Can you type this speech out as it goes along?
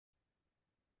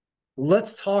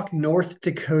Let's talk North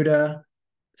Dakota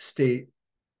state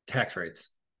tax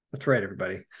rates. That's right,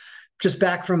 everybody. Just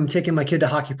back from taking my kid to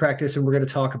hockey practice, and we're going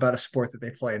to talk about a sport that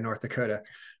they play in North Dakota,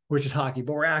 which is hockey.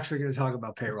 But we're actually going to talk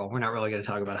about payroll. We're not really going to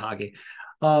talk about hockey.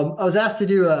 I was asked to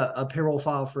do a payroll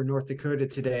file for North Dakota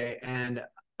today, and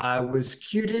I was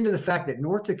cued into the fact that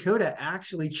North Dakota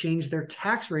actually changed their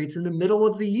tax rates in the middle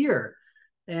of the year.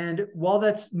 And while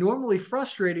that's normally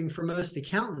frustrating for most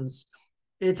accountants,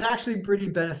 it's actually pretty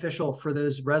beneficial for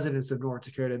those residents of North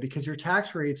Dakota because your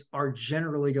tax rates are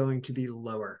generally going to be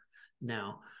lower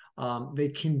now. They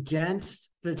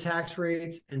condensed the tax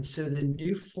rates, and so the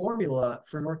new formula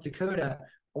for North Dakota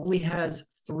only has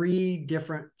three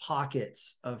different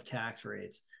pockets of tax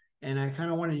rates. And I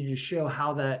kind of wanted to show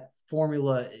how that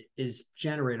formula is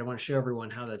generated. I want to show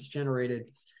everyone how that's generated.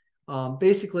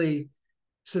 Basically,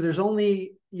 so there's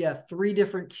only three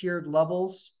different tiered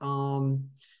levels.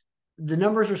 The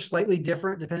numbers are slightly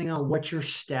different depending on what your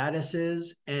status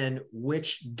is and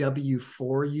which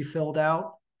W-4 you filled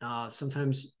out.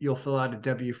 Sometimes you'll fill out a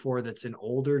W-4 that's an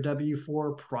older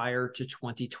W-4 prior to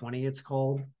 2020, it's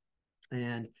called.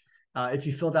 And if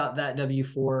you filled out that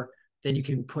W-4, then you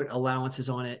can put allowances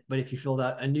on it. But if you filled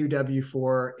out a new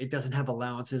W-4, it doesn't have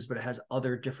allowances, but it has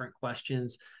other different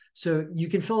questions. So you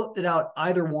can fill it out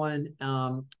either one.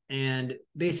 And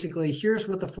basically, here's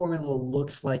what the formula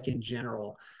looks like in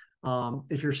general.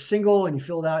 If you're single and you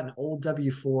filled out an old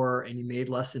W-4 and you made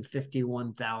less than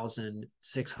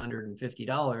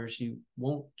 $51,650, you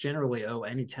won't generally owe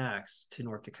any tax to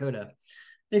North Dakota.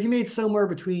 If you made somewhere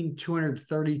between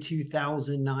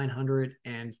 232,900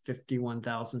 and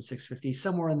 51,650,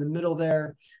 somewhere in the middle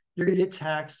there, you're going to get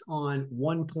taxed on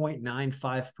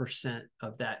 1.95%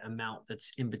 of that amount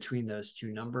that's in between those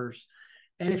two numbers.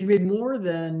 And if you made more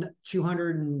than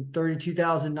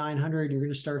 232,900, you're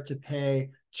going to start to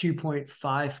pay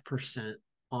 2.5%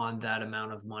 on that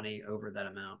amount of money over that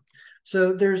amount.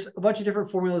 So there's a bunch of different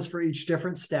formulas for each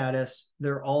different status.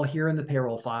 They're all here in the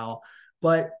payroll file,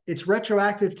 but it's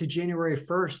retroactive to January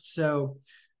 1st. So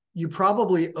you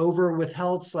probably over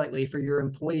withheld slightly for your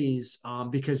employees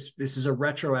because this is a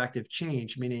retroactive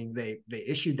change, meaning they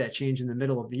issued that change in the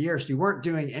middle of the year. So you weren't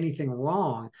doing anything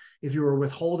wrong if you were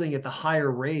withholding at the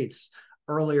higher rates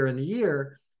earlier in the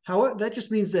year. However, that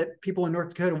just means that people in North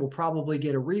Dakota will probably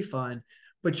get a refund,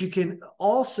 but you can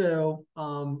also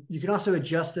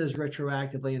adjust those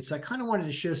retroactively. And so I kind of wanted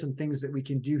to show some things that we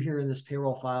can do here in this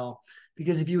payroll file,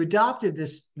 because if you adopted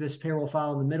this payroll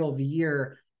file in the middle of the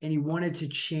year and you wanted to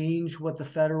change what the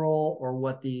federal or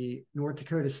what the North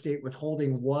Dakota state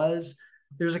withholding was,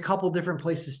 there's a couple different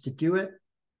places to do it.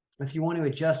 If you want to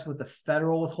adjust what the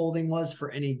federal withholding was for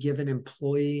any given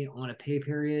employee on a pay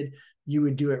period, you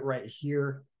would do it right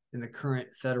here in the current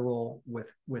federal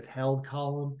withheld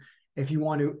column. If you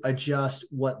want to adjust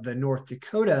what the North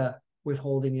Dakota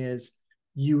withholding is,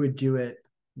 you would do it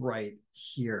right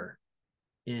here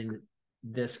in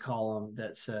this column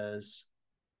that says,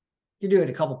 you can do it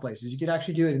a couple places. You could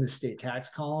actually do it in the state tax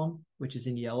column, which is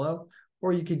in yellow,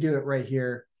 or you could do it right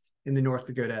here in the North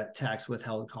Dakota tax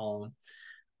withheld column.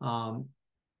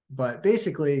 But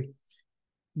basically,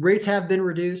 rates have been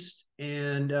reduced,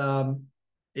 and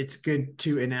it's good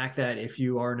to enact that if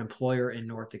you are an employer in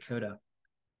North Dakota.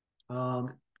 A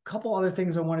couple other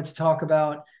things I wanted to talk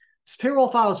about. This payroll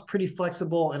file is pretty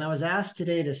flexible, and I was asked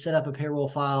today to set up a payroll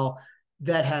file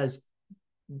that has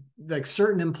like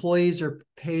certain employees are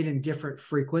paid in different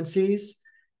frequencies,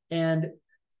 and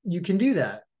you can do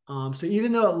that. So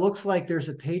even though it looks like there's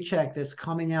a paycheck that's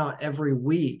coming out every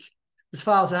week, this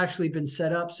file has actually been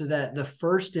set up so that the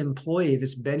first employee,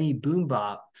 this Benny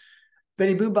Boombop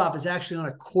is actually on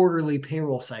a quarterly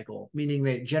payroll cycle, meaning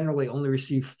they generally only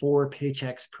receive 4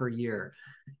 paychecks per year.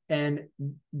 And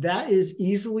that is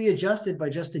easily adjusted by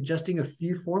just adjusting a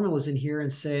few formulas in here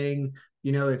and saying,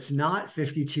 it's not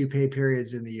 52 pay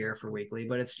periods in the year for weekly,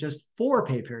 but it's just 4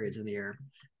 pay periods in the year.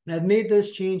 And I've made those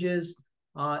changes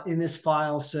in this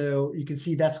file. So you can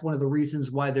see that's one of the reasons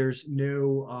why there's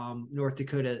no North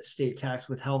Dakota state tax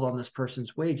withheld on this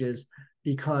person's wages,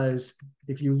 because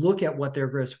if you look at what their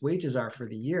gross wages are for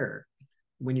the year,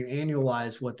 when you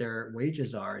annualize what their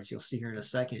wages are, as you'll see here in a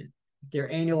second, their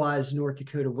annualized North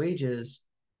Dakota wages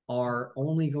are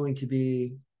only going to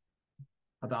be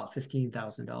about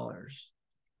 $15,000.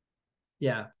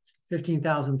 Yeah,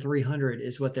 15,300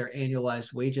 is what their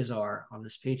annualized wages are on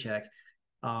this paycheck.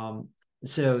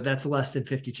 So that's less than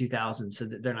 52,000, so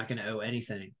that they're not going to owe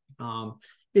anything.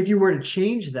 If you were to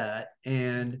change that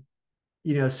and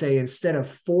say instead of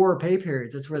 4 pay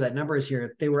periods, that's where that number is here.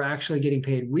 If they were actually getting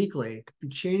paid weekly, you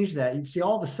change that, you'd see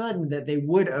all of a sudden that they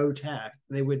would owe tax.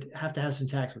 They would have to have some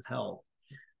tax withheld.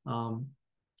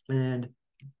 and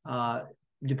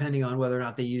depending on whether or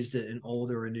not they used it an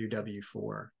old or a new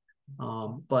W-4.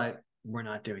 But we're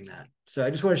not doing that. So I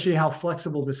just want to show you how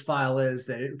flexible this file is,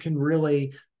 that it can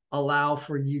really allow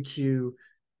for you to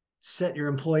set your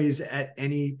employees at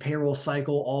any payroll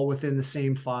cycle all within the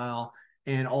same file,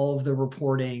 and all of the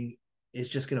reporting is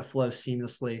just going to flow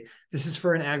seamlessly. This is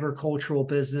for an agricultural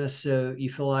business. So you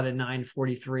fill out a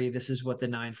 943. This is what the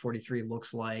 943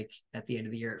 looks like at the end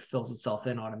of the year. It fills itself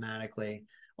in automatically.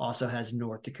 Also has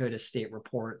North Dakota state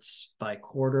reports by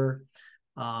quarter.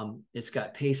 It's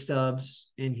got pay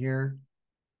stubs in here.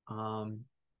 So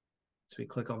we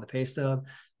click on the pay stub.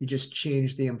 You just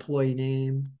change the employee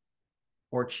name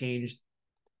or change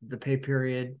the pay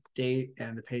period date,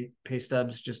 and the pay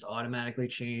stubs just automatically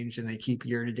change, and they keep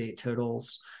year-to-date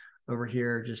totals over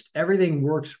here. Just everything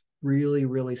works really,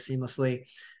 really seamlessly.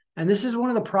 And this is one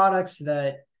of the products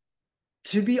that,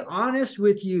 to be honest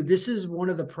with you, this is one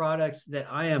of the products that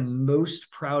I am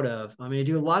most proud of. I mean, I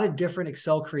do a lot of different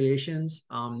Excel creations.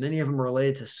 Many of them are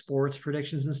related to sports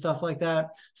predictions and stuff like that.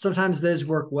 Sometimes those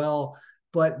work well,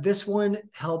 but this one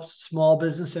helps small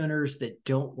business owners that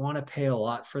don't want to pay a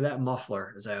lot for that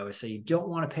muffler. As I always say, you don't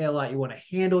want to pay a lot. You want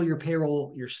to handle your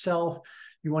payroll yourself.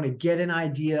 You want to get an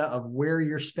idea of where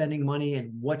you're spending money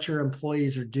and what your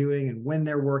employees are doing and when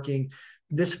they're working.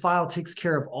 This file takes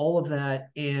care of all of that.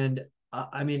 And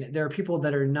I mean, there are people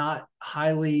that are not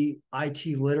highly IT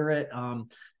literate,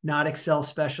 not Excel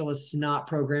specialists, not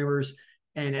programmers,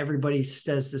 and everybody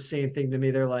says the same thing to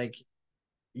me. They're like,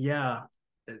 yeah,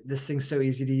 this thing's so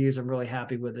easy to use. I'm really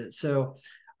happy with it. So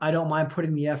I don't mind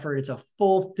putting the effort. It's a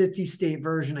full 50-state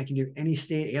version. I can do any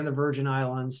state and the Virgin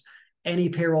Islands, any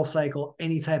payroll cycle,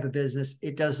 any type of business.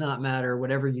 It does not matter.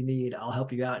 Whatever you need, I'll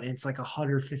help you out. And it's like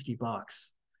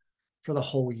 $150 for the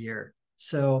whole year.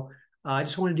 So I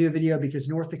just want to do a video because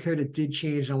North Dakota did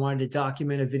change. And I wanted to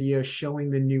document a video showing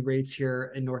the new rates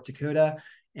here in North Dakota.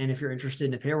 And if you're interested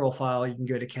in a payroll file, you can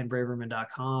go to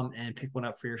kenbraverman.com and pick one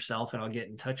up for yourself, and I'll get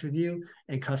in touch with you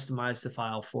and customize the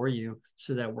file for you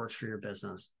so that it works for your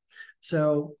business.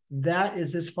 So that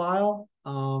is this file.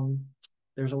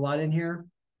 There's a lot in here,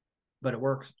 but it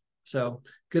works. So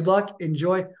good luck,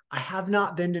 enjoy. I have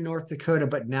not been to North Dakota,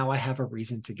 but now I have a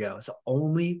reason to go. It's the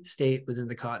only state within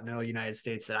the continental United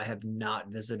States that I have not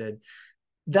visited.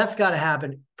 That's got to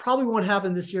happen. Probably won't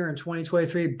happen this year in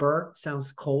 2023. Burr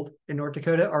sounds cold in North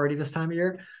Dakota already this time of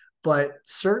year, but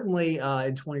certainly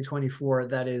in 2024,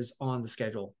 that is on the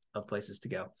schedule of places to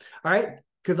go. All right.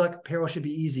 Good luck. Payroll should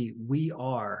be easy. We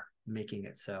are making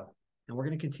it so, and we're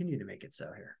going to continue to make it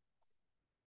so here.